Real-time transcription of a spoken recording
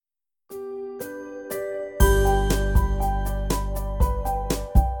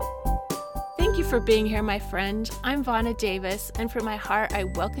for being here, my friend. I'm Vonna Davis, and from my heart, I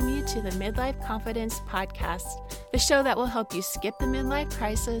welcome you to the Midlife Confidence Podcast, the show that will help you skip the midlife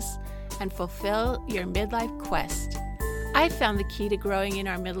crisis and fulfill your midlife quest. I found the key to growing in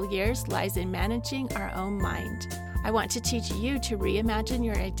our middle years lies in managing our own mind. I want to teach you to reimagine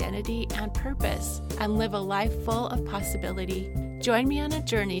your identity and purpose and live a life full of possibility. Join me on a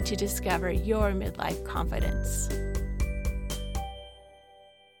journey to discover your midlife confidence.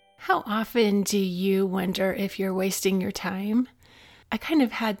 How often do you wonder if you're wasting your time? I kind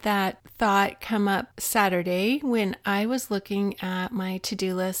of had that thought come up Saturday when I was looking at my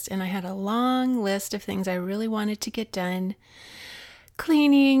to-do list, and I had a long list of things I really wanted to get done.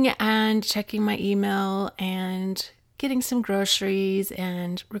 Cleaning and checking my email and getting some groceries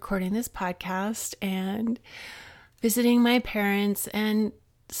and recording this podcast and visiting my parents and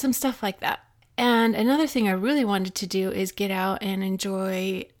some stuff like that. And another thing I really wanted to do is get out and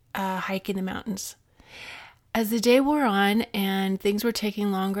enjoy a hike in the mountains. As the day wore on and things were taking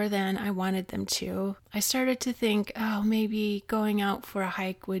longer than I wanted them to, I started to think, maybe going out for a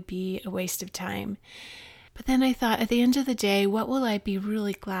hike would be a waste of time. But then I thought, at the end of the day, what will I be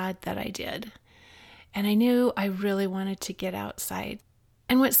really glad that I did? And I knew I really wanted to get outside.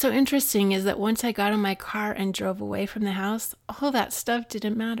 And what's so interesting is that once I got in my car and drove away from the house, all that stuff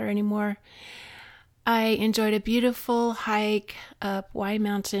didn't matter anymore. I enjoyed a beautiful hike up Y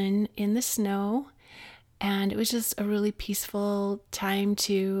Mountain in the snow, and it was just a really peaceful time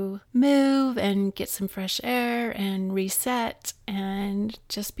to move and get some fresh air and reset and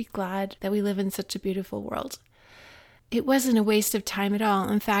just be glad that we live in such a beautiful world. It wasn't a waste of time at all.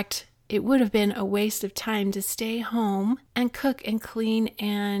 In fact, it would have been a waste of time to stay home and cook and clean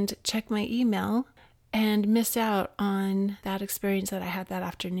and check my email and miss out on that experience that I had that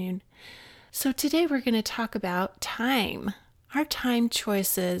afternoon. So today we're going to talk about time. Our time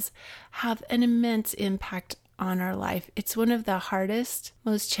choices have an immense impact on our life. It's one of the hardest,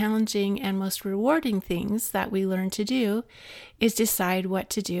 most challenging, and most rewarding things that we learn to do is decide what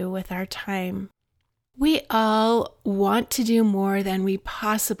to do with our time. We all want to do more than we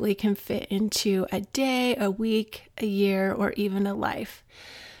possibly can fit into a day, a week, a year, or even a life.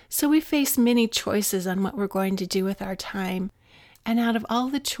 So we face many choices on what we're going to do with our time. And out of all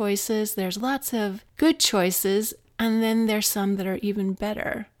the choices, there's lots of good choices, and then there's some that are even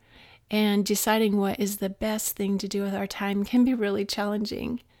better. And deciding what is the best thing to do with our time can be really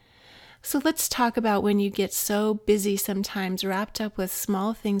challenging. So let's talk about when you get so busy sometimes, wrapped up with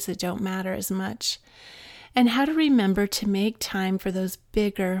small things that don't matter as much, and how to remember to make time for those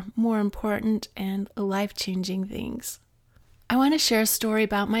bigger, more important, and life-changing things. I want to share a story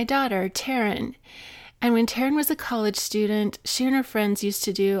about my daughter, Taryn. And when Taryn was a college student, she and her friends used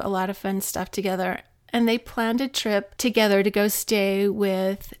to do a lot of fun stuff together. And they planned a trip together to go stay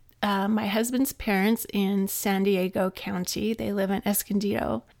with my husband's parents in San Diego County. They live in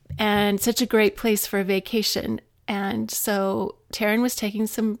Escondido. And such a great place for a vacation. And so Taryn was taking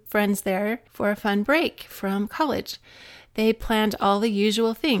some friends there for a fun break from college. They planned all the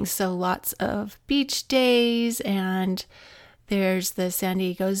usual things. So lots of beach days, and there's the San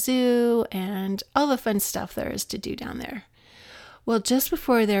Diego Zoo and all the fun stuff there is to do down there. Well, just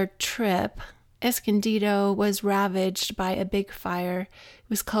before their trip, Escondido was ravaged by a big fire. It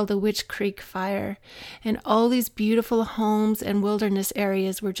was called the Witch Creek Fire, and all these beautiful homes and wilderness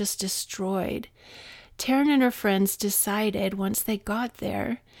areas were just destroyed. Taryn and her friends decided once they got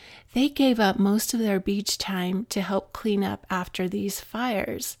there, they gave up most of their beach time to help clean up after these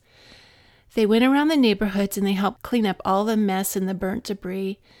fires. They went around the neighborhoods and they helped clean up all the mess and the burnt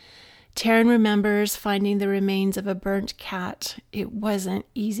debris. Taryn remembers finding the remains of a burnt cat. It wasn't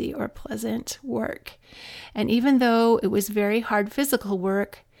easy or pleasant work. And even though it was very hard physical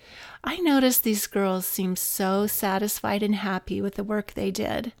work, I noticed these girls seemed so satisfied and happy with the work they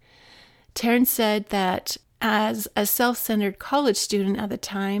did. Taryn said that as a self-centered college student at the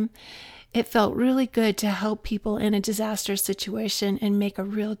time, it felt really good to help people in a disaster situation and make a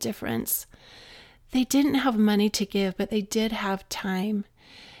real difference. They didn't have money to give, but they did have time.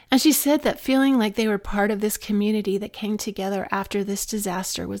 And she said that feeling like they were part of this community that came together after this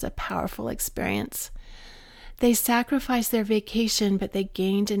disaster was a powerful experience. They sacrificed their vacation, but they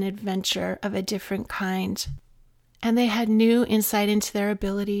gained an adventure of a different kind. And they had new insight into their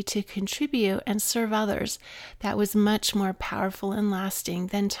ability to contribute and serve others that was much more powerful and lasting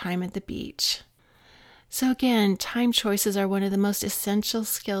than time at the beach. So again, time choices are one of the most essential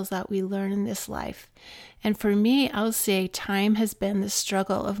skills that we learn in this life. And for me, I'll say time has been the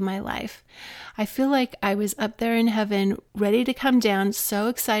struggle of my life. I feel like I was up there in heaven, ready to come down, so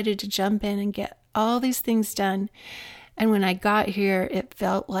excited to jump in and get all these things done. And when I got here, it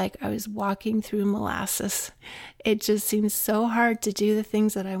felt like I was walking through molasses. It just seems so hard to do the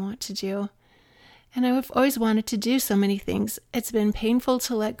things that I want to do. And I've always wanted to do so many things. It's been painful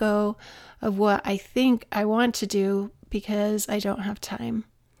to let go of what I think I want to do because I don't have time.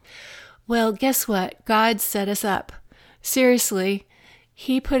 Well, guess what? God set us up. Seriously,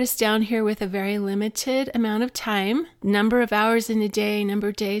 He put us down here with a very limited amount of time, number of hours in a day, number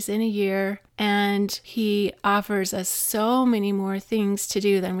of days in a year, and He offers us so many more things to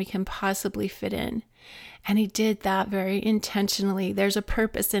do than we can possibly fit in. And He did that very intentionally. There's a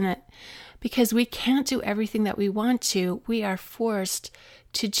purpose in it. Because we can't do everything that we want to, we are forced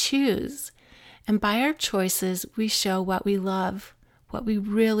to choose. And by our choices, we show what we love, what we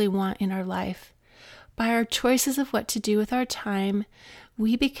really want in our life. By our choices of what to do with our time,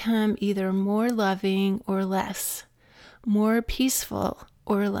 we become either more loving or less, more peaceful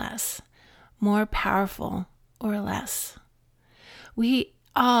or less, more powerful or less. We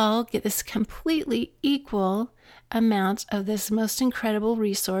all get this completely equal amount of this most incredible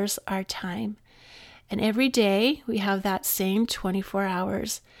resource, our time. And every day we have that same 24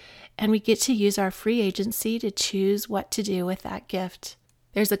 hours, and we get to use our free agency to choose what to do with that gift.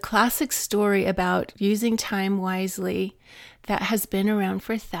 There's a classic story about using time wisely that has been around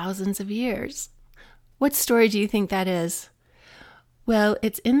for thousands of years. What story do you think that is? Well,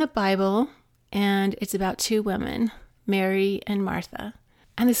 it's in the Bible, and it's about two women, Mary and Martha.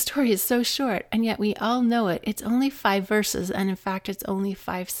 And the story is so short, and yet we all know it. It's only 5 verses, and in fact, it's only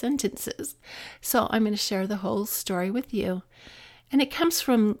 5 sentences. So I'm going to share the whole story with you. And it comes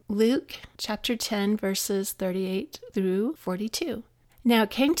from Luke chapter 10, verses 38 through 42. Now it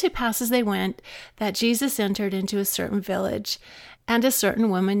came to pass as they went that Jesus entered into a certain village, and a certain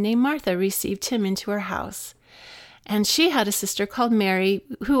woman named Martha received him into her house. And she had a sister called Mary,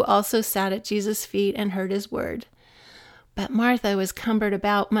 who also sat at Jesus' feet and heard his word. But Martha was cumbered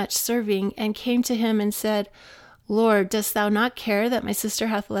about much serving, and came to him and said, Lord, dost thou not care that my sister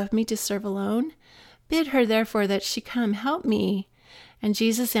hath left me to serve alone? Bid her therefore that she come help me. And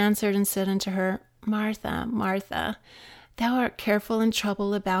Jesus answered and said unto her, Martha, Martha, thou art careful and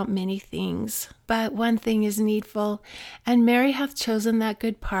troubled about many things, but one thing is needful, and Mary hath chosen that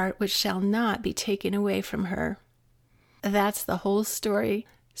good part which shall not be taken away from her. That's the whole story.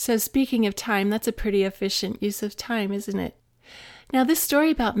 So speaking of time, that's a pretty efficient use of time, isn't it? Now, this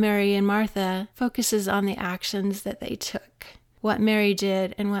story about Mary and Martha focuses on the actions that they took, what Mary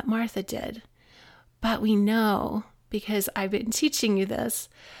did and what Martha did. But we know, because I've been teaching you this,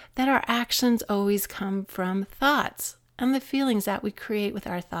 that our actions always come from thoughts and the feelings that we create with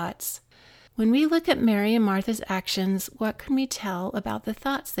our thoughts. When we look at Mary and Martha's actions, what can we tell about the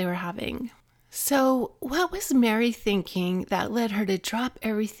thoughts they were having? So what was Mary thinking that led her to drop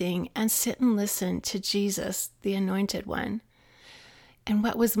everything and sit and listen to Jesus, the Anointed One? And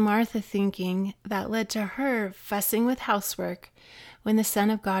what was Martha thinking that led to her fussing with housework when the Son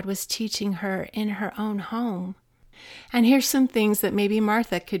of God was teaching her in her own home? And here's some things that maybe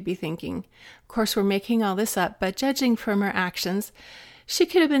Martha could be thinking. Of course, we're making all this up, but judging from her actions, she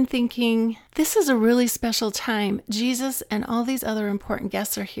could have been thinking, this is a really special time. Jesus and all these other important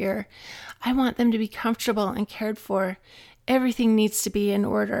guests are here. I want them to be comfortable and cared for. Everything needs to be in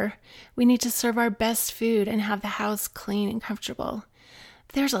order. We need to serve our best food and have the house clean and comfortable.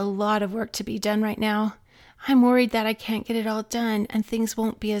 There's a lot of work to be done right now. I'm worried that I can't get it all done and things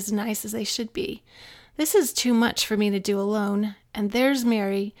won't be as nice as they should be. This is too much for me to do alone. And there's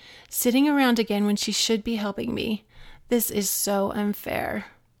Mary sitting around again when she should be helping me. This is so unfair.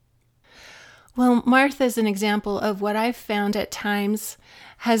 Well, Martha is an example of what I've found at times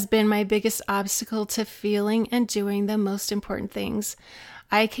has been my biggest obstacle to feeling and doing the most important things.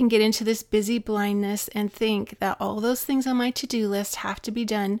 I can get into this busy blindness and think that all those things on my to-do list have to be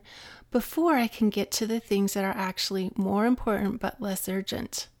done before I can get to the things that are actually more important but less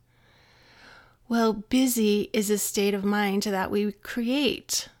urgent. Well, busy is a state of mind that we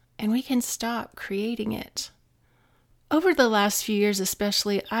create, and we can stop creating it. Over the last few years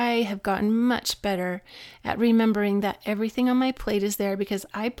especially, I have gotten much better at remembering that everything on my plate is there because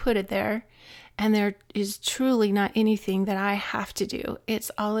I put it there, and there is truly not anything that I have to do.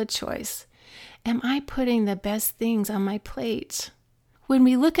 It's all a choice. Am I putting the best things on my plate? When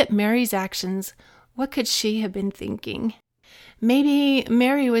we look at Mary's actions, what could she have been thinking? Maybe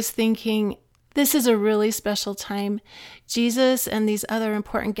Mary was thinking, this is a really special time. Jesus and these other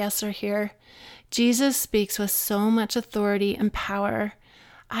important guests are here. Jesus speaks with so much authority and power.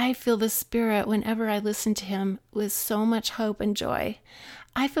 I feel the Spirit whenever I listen to him with so much hope and joy.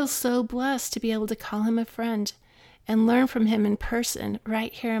 I feel so blessed to be able to call him a friend and learn from him in person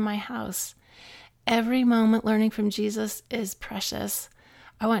right here in my house. Every moment learning from Jesus is precious.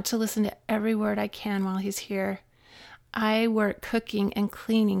 I want to listen to every word I can while he's here. I work cooking and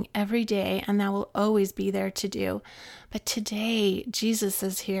cleaning every day, and that will always be there to do. But today, Jesus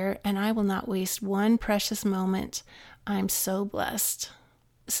is here, and I will not waste one precious moment. I'm so blessed.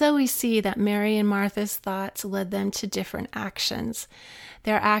 So we see that Mary and Martha's thoughts led them to different actions.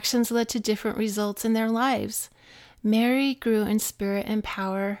 Their actions led to different results in their lives. Mary grew in spirit and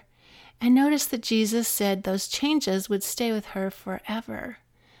power, and notice that Jesus said those changes would stay with her forever.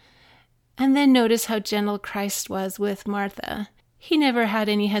 And then notice how gentle Christ was with Martha. He never had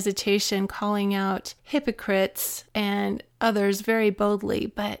any hesitation calling out hypocrites and others very boldly,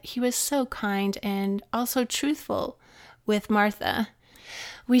 but he was so kind and also truthful with Martha.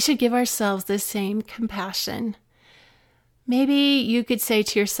 We should give ourselves the same compassion. Maybe you could say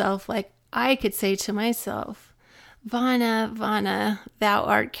to yourself, like I could say to myself, Vana, thou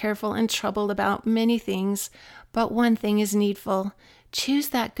art careful and troubled about many things, but one thing is needful. Choose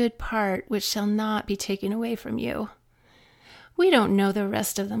that good part which shall not be taken away from you. We don't know the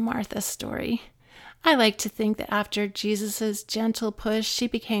rest of the Martha story. I like to think that after Jesus' gentle push, she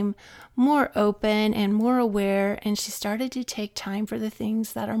became more open and more aware, and she started to take time for the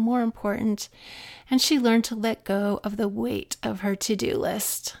things that are more important, and she learned to let go of the weight of her to-do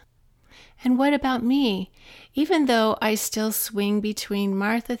list. And what about me? Even though I still swing between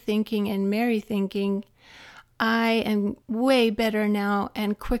Martha thinking and Mary thinking, I am way better now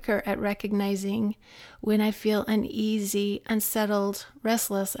and quicker at recognizing when I feel uneasy, unsettled,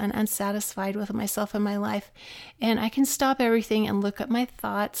 restless, and unsatisfied with myself and my life. And I can stop everything and look at my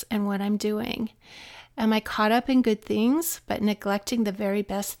thoughts and what I'm doing. Am I caught up in good things, but neglecting the very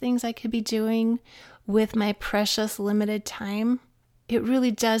best things I could be doing with my precious limited time? It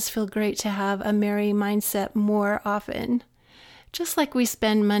really does feel great to have a Mary mindset more often. Just like we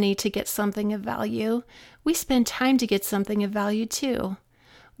spend money to get something of value, we spend time to get something of value too.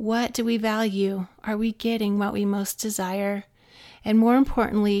 What do we value? Are we getting what we most desire? And more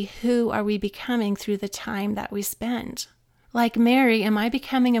importantly, who are we becoming through the time that we spend? Like Mary, am I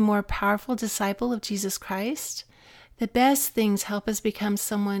becoming a more powerful disciple of Jesus Christ? The best things help us become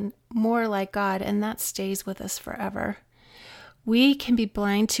someone more like God, and that stays with us forever. We can be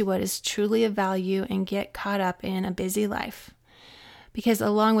blind to what is truly of value and get caught up in a busy life. Because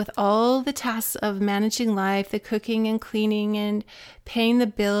along with all the tasks of managing life, the cooking and cleaning and paying the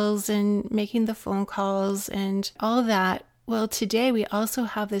bills and making the phone calls and all that, well, today we also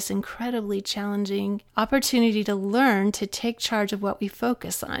have this incredibly challenging opportunity to learn to take charge of what we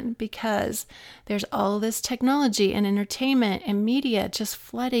focus on, because there's all this technology and entertainment and media just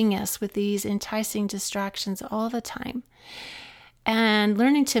flooding us with these enticing distractions all the time. And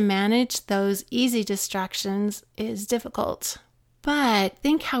learning to manage those easy distractions is difficult. But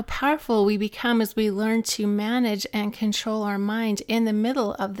think how powerful we become as we learn to manage and control our mind in the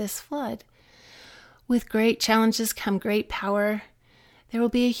middle of this flood. With great challenges come great power. There will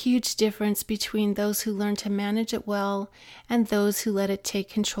be a huge difference between those who learn to manage it well and those who let it take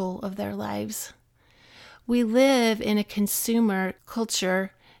control of their lives. We live in a consumer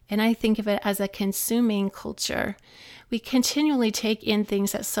culture, and I think of it as a consuming culture. We continually take in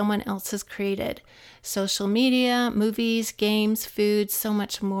things that someone else has created. Social media, movies, games, food, so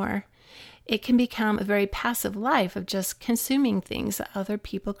much more. It can become a very passive life of just consuming things that other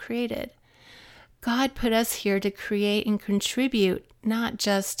people created. God put us here to create and contribute, not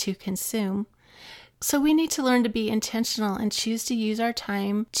just to consume. So we need to learn to be intentional and choose to use our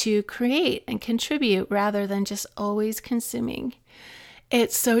time to create and contribute rather than just always consuming.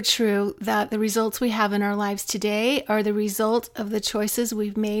 It's so true that the results we have in our lives today are the result of the choices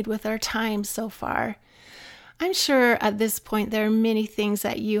we've made with our time so far. I'm sure at this point there are many things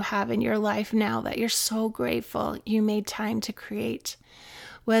that you have in your life now that you're so grateful you made time to create.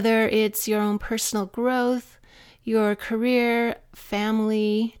 Whether it's your own personal growth, your career,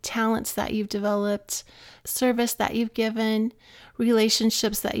 family, talents that you've developed, service that you've given,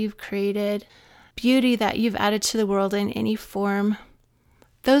 relationships that you've created, beauty that you've added to the world in any form.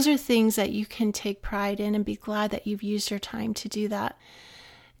 Those are things that you can take pride in and be glad that you've used your time to do that.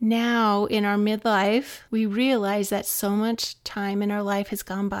 Now, in our midlife, we realize that so much time in our life has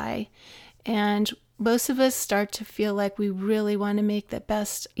gone by, and most of us start to feel like we really want to make the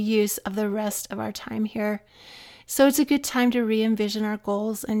best use of the rest of our time here. So it's a good time to re-envision our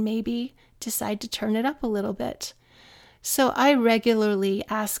goals and maybe decide to turn it up a little bit. So I regularly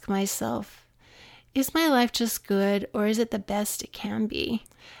ask myself, is my life just good, or is it the best it can be?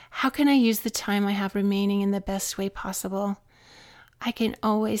 How can I use the time I have remaining in the best way possible? I can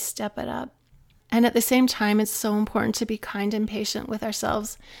always step it up. And at the same time, it's so important to be kind and patient with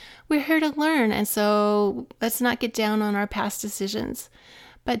ourselves. We're here to learn, and so let's not get down on our past decisions,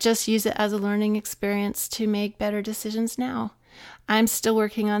 but just use it as a learning experience to make better decisions now. I'm still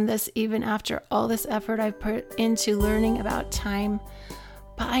working on this even after all this effort I've put into learning about time.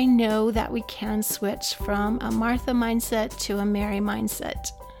 But I know that we can switch from a Martha mindset to a Mary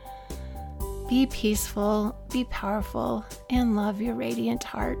mindset. Be peaceful, be powerful, and love your radiant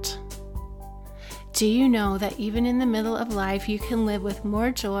heart. Do you know that even in the middle of life, you can live with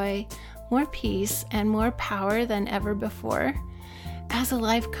more joy, more peace, and more power than ever before? As a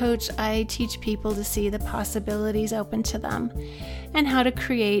life coach, I teach people to see the possibilities open to them and how to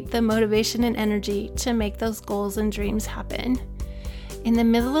create the motivation and energy to make those goals and dreams happen. In the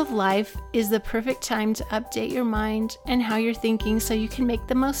middle of life is the perfect time to update your mind and how you're thinking so you can make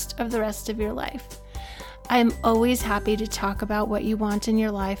the most of the rest of your life. I'm always happy to talk about what you want in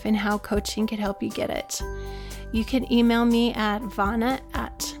your life and how coaching can help you get it. You can email me at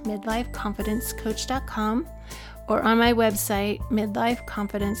vana@midlifeconfidencecoach.com or on my website,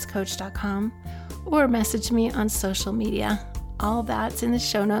 midlifeconfidencecoach.com, or message me on social media. All that's in the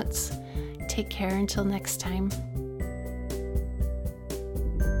show notes. Take care until next time.